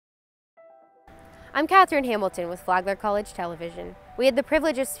I'm Katherine Hamilton with Flagler College Television. We had the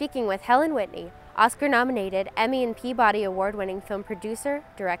privilege of speaking with Helen Whitney, Oscar-nominated, Emmy and Peabody Award-winning film producer,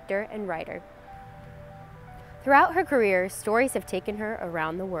 director, and writer. Throughout her career, stories have taken her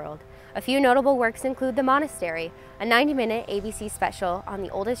around the world. A few notable works include The Monastery, a 90-minute ABC special on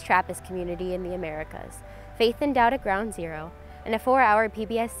the oldest Trappist community in the Americas, Faith and Doubt at Ground Zero, and a 4-hour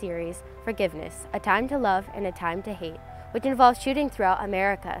PBS series, Forgiveness, A Time to Love and a Time to Hate, which involves shooting throughout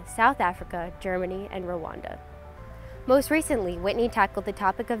America, South Africa, Germany, and Rwanda. Most recently, Whitney tackled the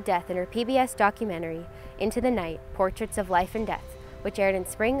topic of death in her PBS documentary, Into the Night, Portraits of Life and Death, which aired in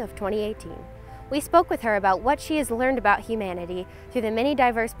spring of 2018. We spoke with her about what she has learned about humanity through the many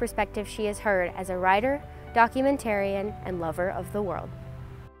diverse perspectives she has heard as a writer, documentarian, and lover of the world.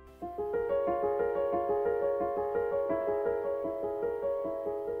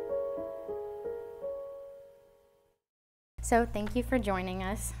 So thank you for joining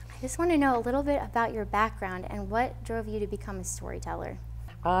us. I just want to know a little bit about your background and what drove you to become a storyteller.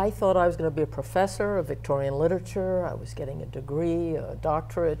 I thought I was going to be a professor of Victorian literature. I was getting a degree, a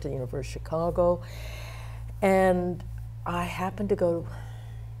doctorate at the University of Chicago. And I happened to go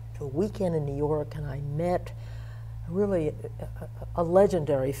to a weekend in New York, and I met really a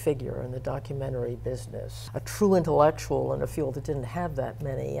legendary figure in the documentary business, a true intellectual in a field that didn't have that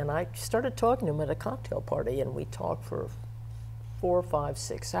many. And I started talking to him at a cocktail party, and we talked for 4, 5,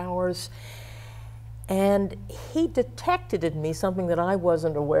 6 hours. And he detected in me something that I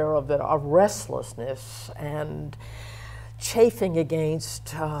wasn't aware of, that a restlessness and chafing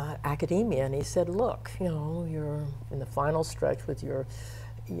against academia. And he said, look, you're in the final stretch with your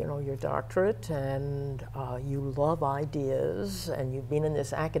doctorate, and you love ideas, and you've been in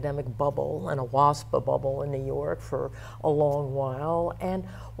this academic bubble and a WASPA bubble in New York for a long while, and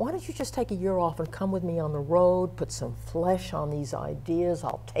why don't you just take a year off and come with me on the road, put some flesh on these ideas,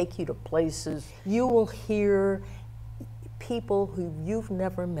 I'll take you to places. You will hear people who you've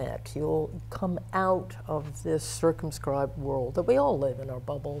never met. You'll come out of this circumscribed world that we all live in, our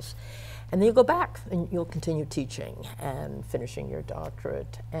bubbles. And then you'll go back and you'll continue teaching and finishing your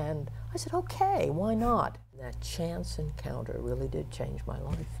doctorate. And I said, okay, why not? That chance encounter really did change my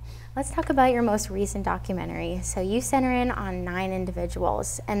life. Let's talk about your most recent documentary. So you center in on 9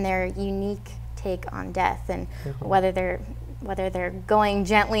 individuals and their unique take on death, and whether they're going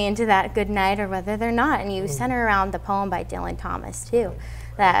gently into that good night or whether they're not. And you center around the poem by Dylan Thomas too,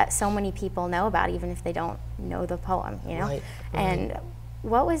 that so many people know about, even if they don't know the poem, Right. And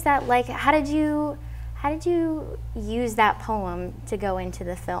what was that like? How did you use that poem to go into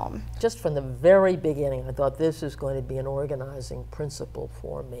the film? Just from the very beginning, I thought this is going to be an organizing principle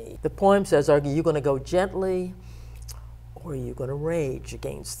for me. The poem says, are you going to go gently, or are you going to rage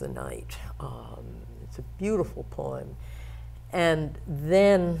against the night? It's a beautiful poem. And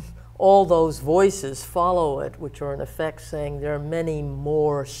then all those voices follow it, which are in effect saying there are many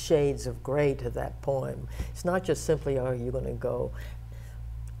more shades of gray to that poem. It's not just simply, are you going to go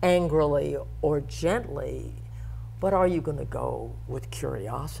angrily or gently, but are you going to go with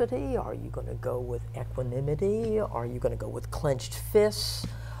curiosity? Are you going to go with equanimity? Are you going to go with clenched fists?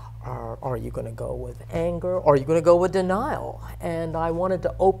 Are you going to go with anger? Or are you going to go with denial? And I wanted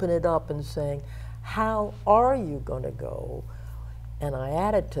to open it up and saying, how are you going to go? And I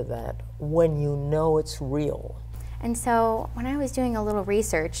added to that, when you know it's real. And so when I was doing a little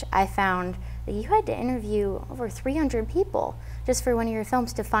research, I found that you had to interview over 300 people just for one of your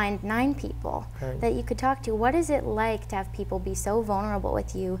films to find 9 people that you could talk to. What is it like to have people be so vulnerable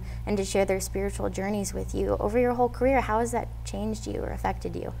with you and to share their spiritual journeys with you over your whole career? How has that changed you or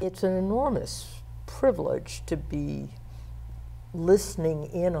affected you? It's an enormous privilege to be listening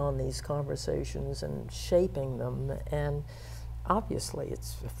in on these conversations and shaping them, and obviously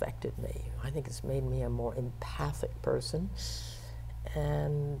it's affected me. I think it's made me a more empathic person,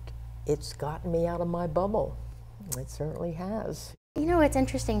 and it's gotten me out of my bubble. It certainly has. You know what's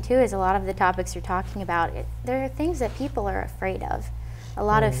interesting too is a lot of the topics you're talking about, there are things that people are afraid of. A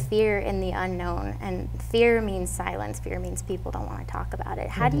lot of fear in the unknown, and fear means silence. Fear means people don't want to talk about it.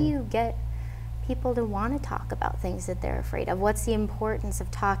 How do you get people to want to talk about things that they're afraid of? What's the importance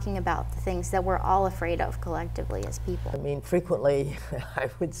of talking about the things that we're all afraid of collectively as people? I mean, frequently I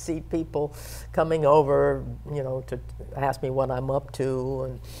would see people coming over, to ask me what I'm up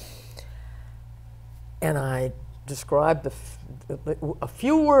to, and I described a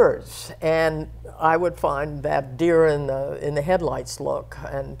few words, and I would find that deer in the headlights look,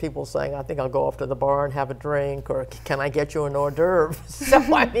 and people saying, I think I'll go off to the bar and have a drink, or can I get you an hors d'oeuvre? So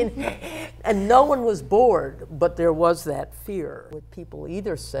I mean, and no one was bored, but there was that fear with people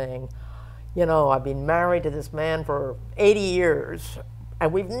either saying, I've been married to this man for 80 years,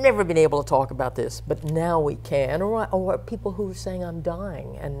 And we've never been able to talk about this, but now we can. Or people who are saying, I'm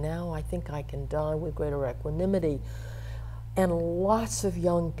dying, and now I think I can die with greater equanimity. And lots of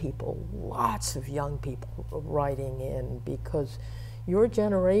young people writing in, because your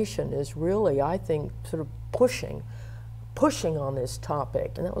generation is really, I think, sort of pushing on this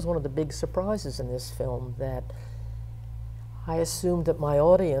topic. And that was one of the big surprises in this film, that I assumed that my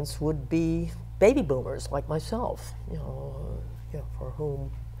audience would be baby boomers like myself, for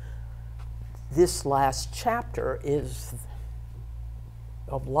whom this last chapter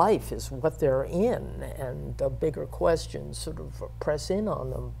of life is what they're in, and the bigger questions sort of press in on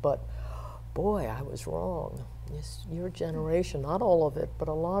them. But boy, I was wrong. Your generation, not all of it, but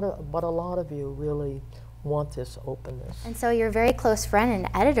a lot of you really want this openness. And so your very close friend and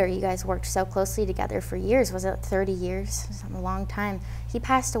editor, you guys worked so closely together for years. Was it 30 years? It was a long time. He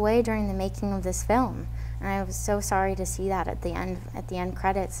passed away during the making of this film, and I was so sorry to see that at the end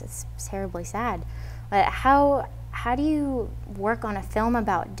credits. It's terribly sad. But how do you work on a film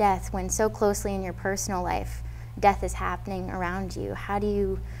about death when so closely in your personal life death is happening around you? How do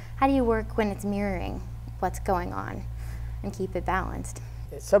you work when it's mirroring what's going on and keep it balanced?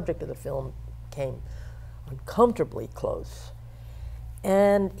 The subject of the film came uncomfortably close,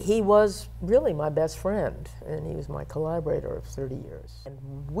 and he was really my best friend, and he was my collaborator of 30 years.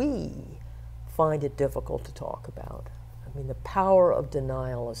 And we find it difficult to talk about. I mean, the power of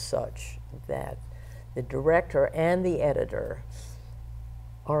denial is such that the director and the editor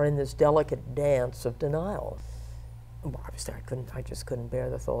are in this delicate dance of denial. Well, obviously, I just couldn't bear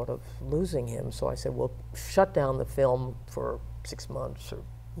the thought of losing him, so I said, well, shut down the film for 6 months or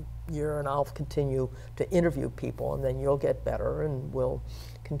a year, and I'll continue to interview people, and then you'll get better, and we'll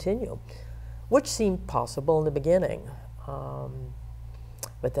continue, which seemed possible in the beginning.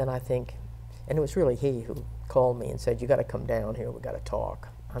 But then I think, and it was really he who called me and said, you got to come down here, we got to talk.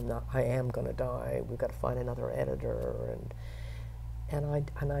 I am going to die. We've got to find another editor, and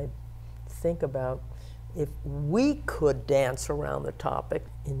I think about, if we could dance around the topic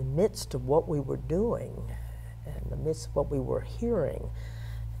in the midst of what we were doing, and in the midst of what we were hearing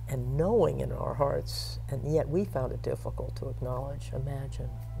and knowing in our hearts, and yet we found it difficult to acknowledge, imagine,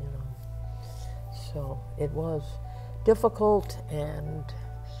 So it was difficult, and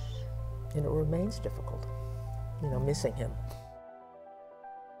it remains difficult, missing him.